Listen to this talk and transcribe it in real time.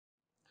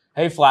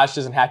Hey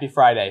Flashes and happy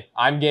Friday.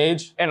 I'm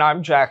Gage. And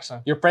I'm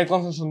Jackson. Your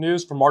Franklin Central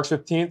News for March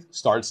 15th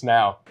starts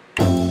now.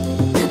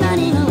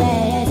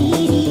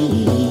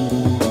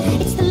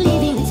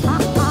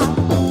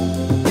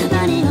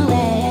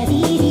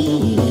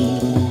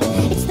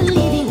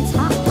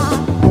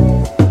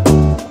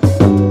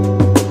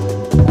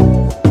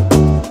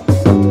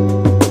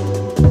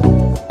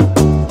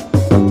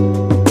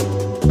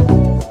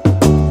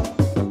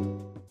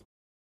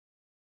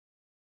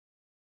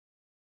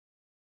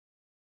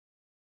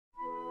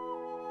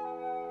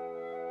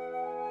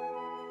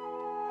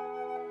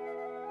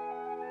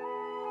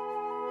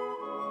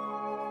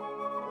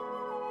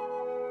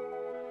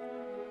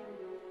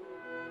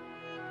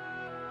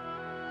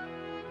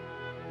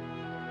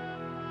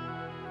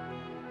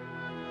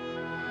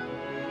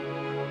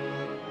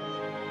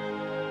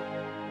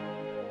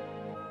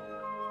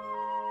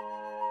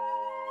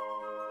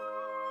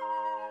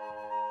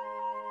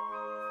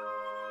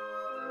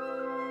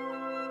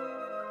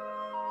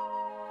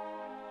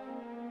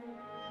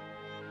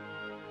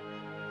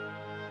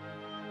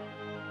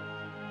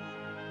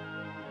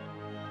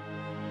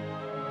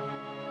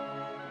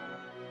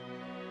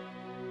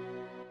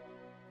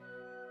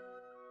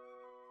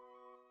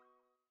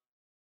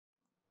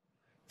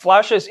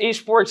 Flash's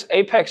esports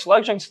Apex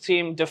Legends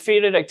team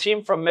defeated a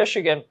team from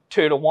Michigan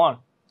 2-1.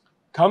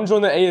 Come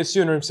join the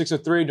ASU in room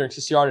 603 during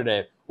CCR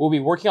today. We'll be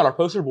working on our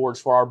poster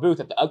boards for our booth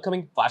at the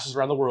upcoming Flashes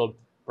Around the World.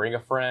 Bring a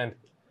friend.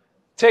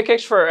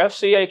 Tickets for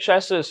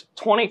FCHS's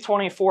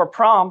 2024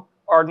 prom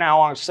are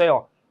now on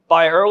sale.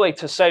 Buy early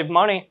to save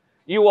money.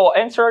 You will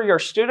enter your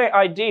student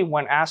ID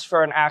when asked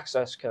for an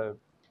access code.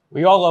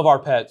 We all love our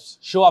pets.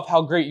 Show off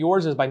how great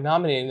yours is by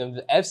nominating them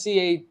to the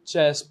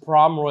FCHS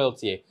Prom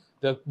Royalty.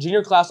 The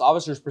junior class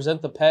officers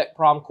present the Pet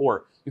Prom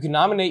Court. You can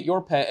nominate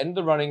your pet into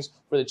the runnings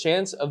for the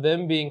chance of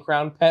them being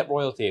crowned Pet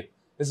Royalty.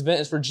 This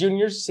event is for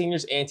juniors,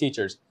 seniors, and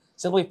teachers.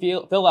 Simply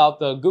fill out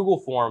the Google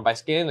form by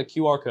scanning the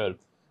QR code.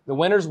 The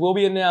winners will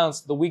be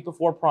announced the week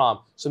before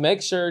prom, so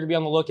make sure to be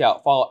on the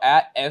lookout. Follow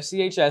at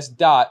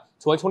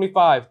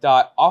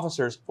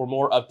fchs.2025.officers for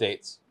more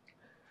updates.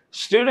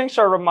 Students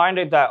are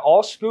reminded that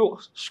all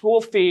school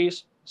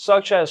fees,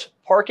 such as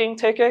parking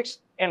tickets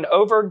and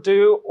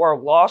overdue or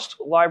lost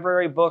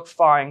library book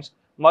fines,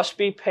 must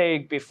be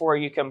paid before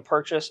you can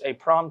purchase a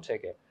prom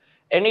ticket.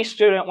 Any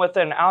student with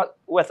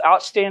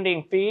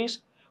outstanding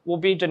fees will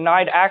be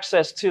denied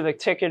access to the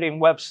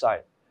ticketing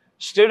website.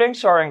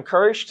 Students are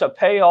encouraged to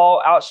pay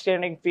all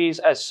outstanding fees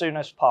as soon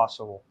as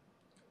possible.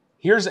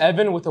 Here's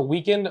Evan with a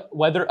weekend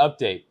weather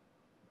update.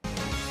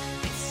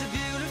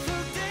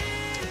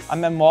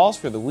 I'm Em Walls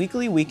for the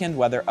weekly weekend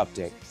weather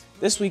update.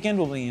 This weekend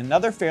will be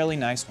another fairly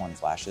nice one,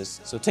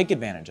 Flashes, so take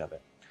advantage of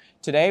it.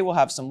 Today we'll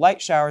have some light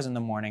showers in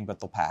the morning, but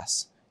they'll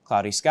pass.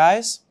 Cloudy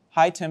skies,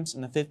 high temps in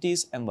the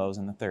 50s and lows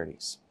in the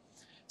 30s.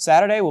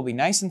 Saturday will be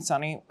nice and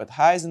sunny with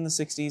highs in the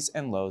 60s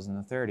and lows in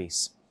the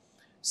 30s.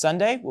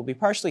 Sunday will be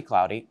partially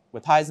cloudy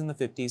with highs in the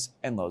 50s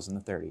and lows in the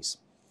 30s.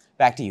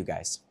 Back to you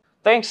guys.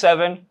 Thanks,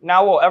 Evan.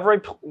 Now will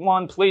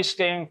everyone please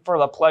stand for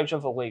the Pledge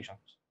of Allegiance.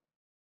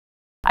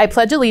 I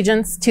pledge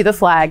allegiance to the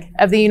flag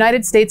of the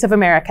United States of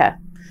America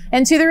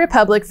and to the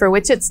republic for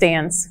which it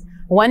stands,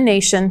 one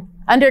nation,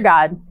 under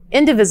God,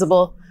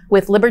 indivisible,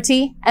 with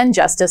liberty and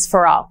justice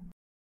for all.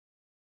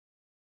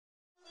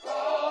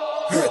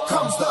 Here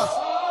comes the,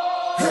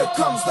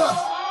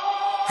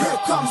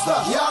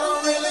 y'all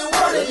don't really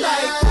want it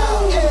like,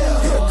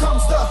 yeah. Here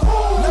comes the,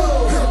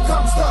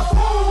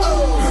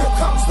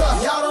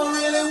 y'all don't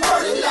really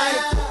want it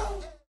like.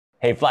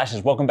 Hey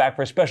Flashes, welcome back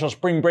for a special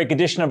spring break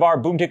edition of our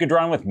Boom Ticket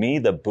Drawing with me,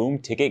 the Boom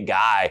Ticket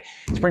Guy.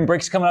 Spring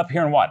break's coming up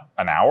here in what,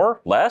 an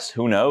hour? Less?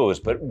 Who knows?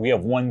 But we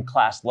have one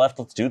class left.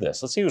 Let's do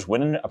this. Let's see who's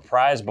winning a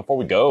prize before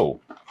we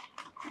go.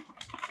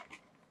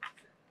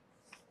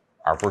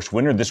 Our first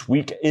winner this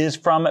week is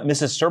from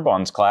Mrs.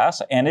 Serbon's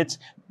class, and it's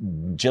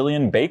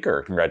Jillian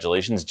Baker.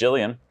 Congratulations,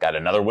 Jillian. Got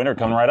another winner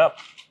coming right up.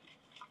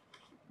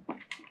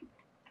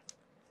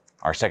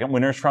 Our second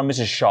winner is from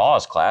Mrs.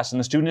 Shaw's class,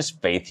 and the student is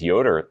Faith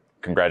Yoder.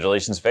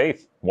 Congratulations,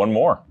 Faith. One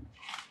more.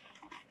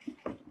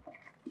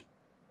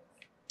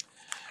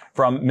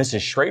 From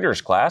Mrs. Schrader's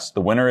class,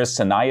 the winner is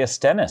Sanaya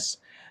Stennis.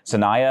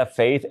 Sanaya,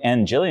 Faith,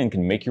 and Jillian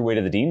can make your way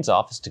to the dean's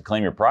office to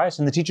claim your prize,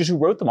 and the teachers who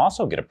wrote them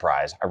also get a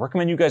prize. I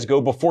recommend you guys go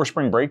before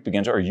spring break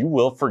begins, or you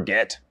will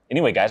forget.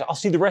 Anyway, guys, I'll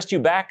see the rest of you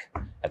back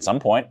at some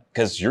point,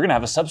 because you're going to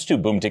have a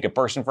substitute Boom Ticket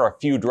person for a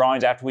few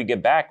drawings after we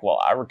get back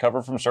while I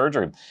recover from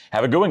surgery.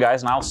 Have a good one,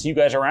 guys, and I'll see you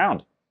guys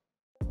around.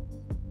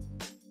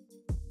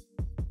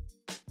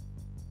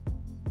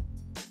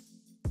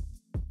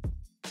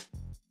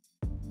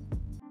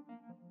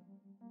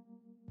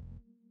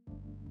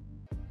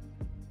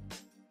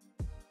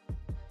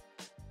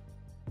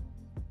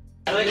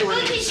 Look,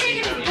 he's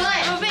shaking his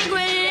butt. Oh,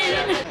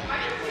 penguin!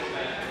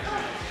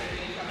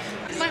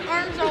 My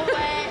arms are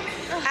wet.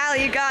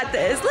 Allie, you got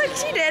this. Look,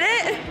 she did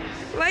it.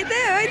 Right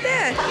there, right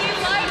there. He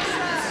likes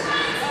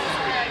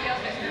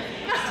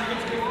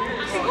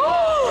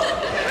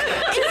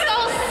It's so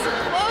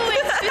slow.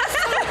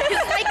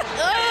 It's like,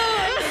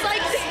 oh, it's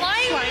like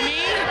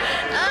slimy.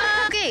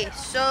 Okay, Okay,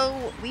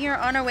 so we are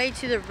on our way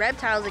to the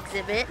reptiles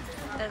exhibit.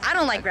 I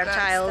don't like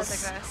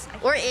reptiles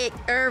or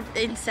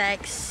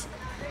insects.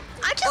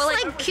 I just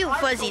like cute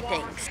fuzzy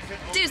things.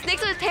 Dude,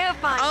 snakes are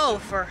terrifying. Oh,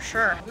 for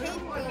sure. Look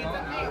at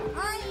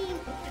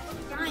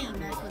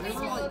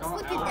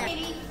that.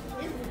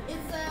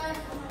 It's a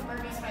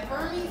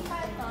Burmese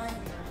python.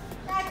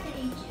 That could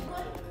eat you.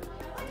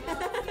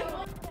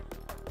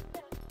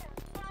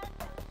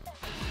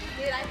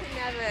 Dude, I could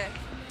never.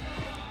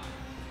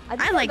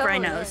 I like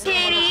rhinos.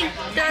 Kitty,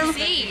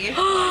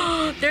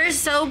 they're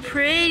so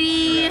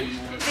pretty.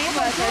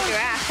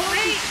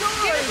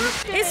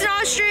 It's an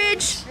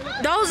ostrich.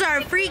 Those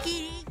are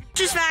freaky.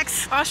 Just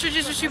facts.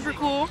 Ostriches are super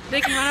cool.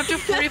 They can run up to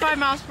 45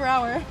 miles per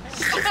hour.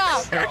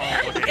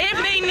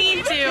 If they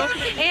need to.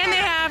 And they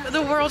have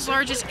the world's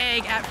largest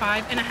egg at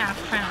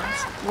 5.5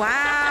 pounds.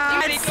 Wow.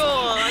 Pretty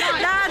cool.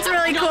 That's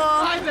really cool.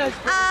 They're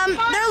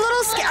a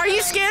little scared. Are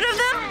you scared of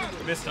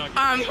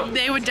them?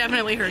 They would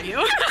definitely hurt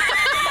you.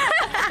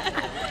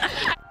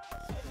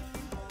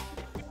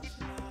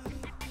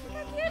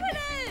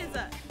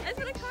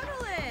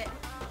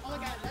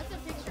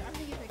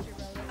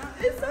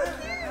 It's so cute!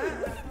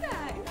 Look at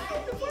that!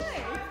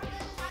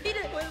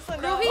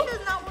 Ruby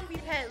does not want to be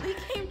pet. Lee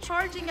came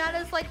charging at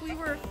us like we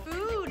were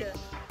food.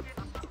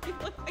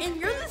 And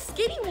you're the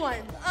skinny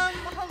one.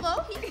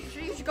 Hello?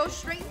 You should go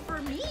straight for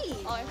me.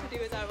 All I have to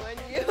do is outrun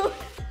you.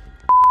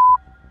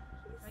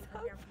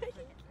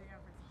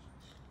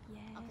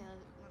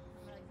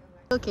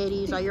 Okay, Katie,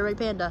 you saw your red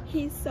panda.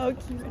 He's so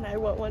cute and I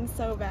want one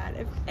so bad.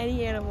 If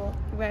any animal,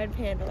 red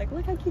panda, like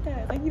look how cute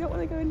that is. Like you don't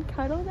want to go and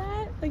cuddle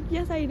that? Like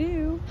yes I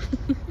do.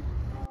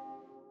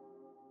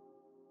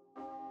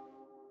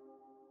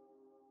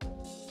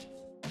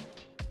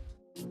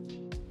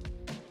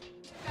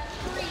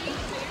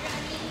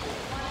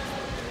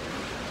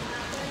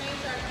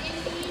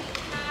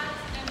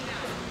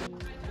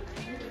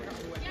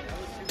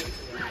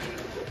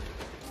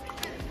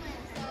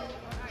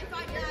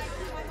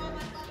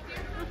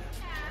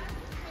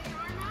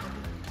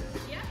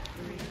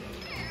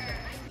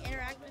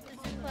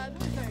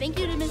 Thank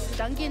you to Miss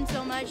Duncan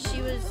so much.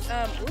 She was,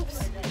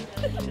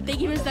 Thank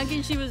you, Miss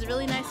Duncan. She was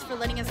really nice for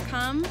letting us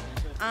come.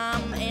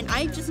 And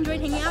I just enjoyed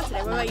hanging out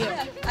today. What about you?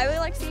 I really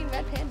like seeing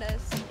red pandas.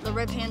 The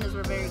red pandas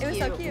were very cute. It was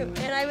so cute.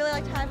 And I really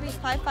liked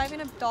high-fiving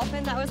a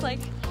dolphin. That was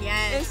like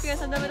an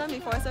experience I've never done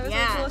before. So it was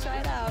really cool to try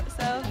it out.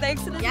 So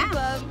thanks to the Zoo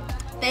Club.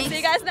 Thanks. See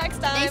you guys next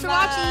time. Thanks for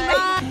watching.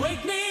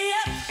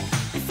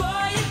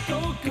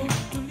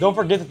 Bye. Don't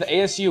forget that the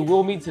ASU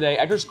will meet today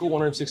after school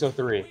in room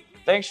 603.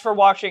 Thanks for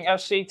watching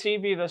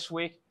FCTV this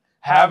week.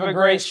 Have a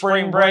great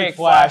spring break,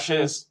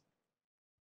 Flashes.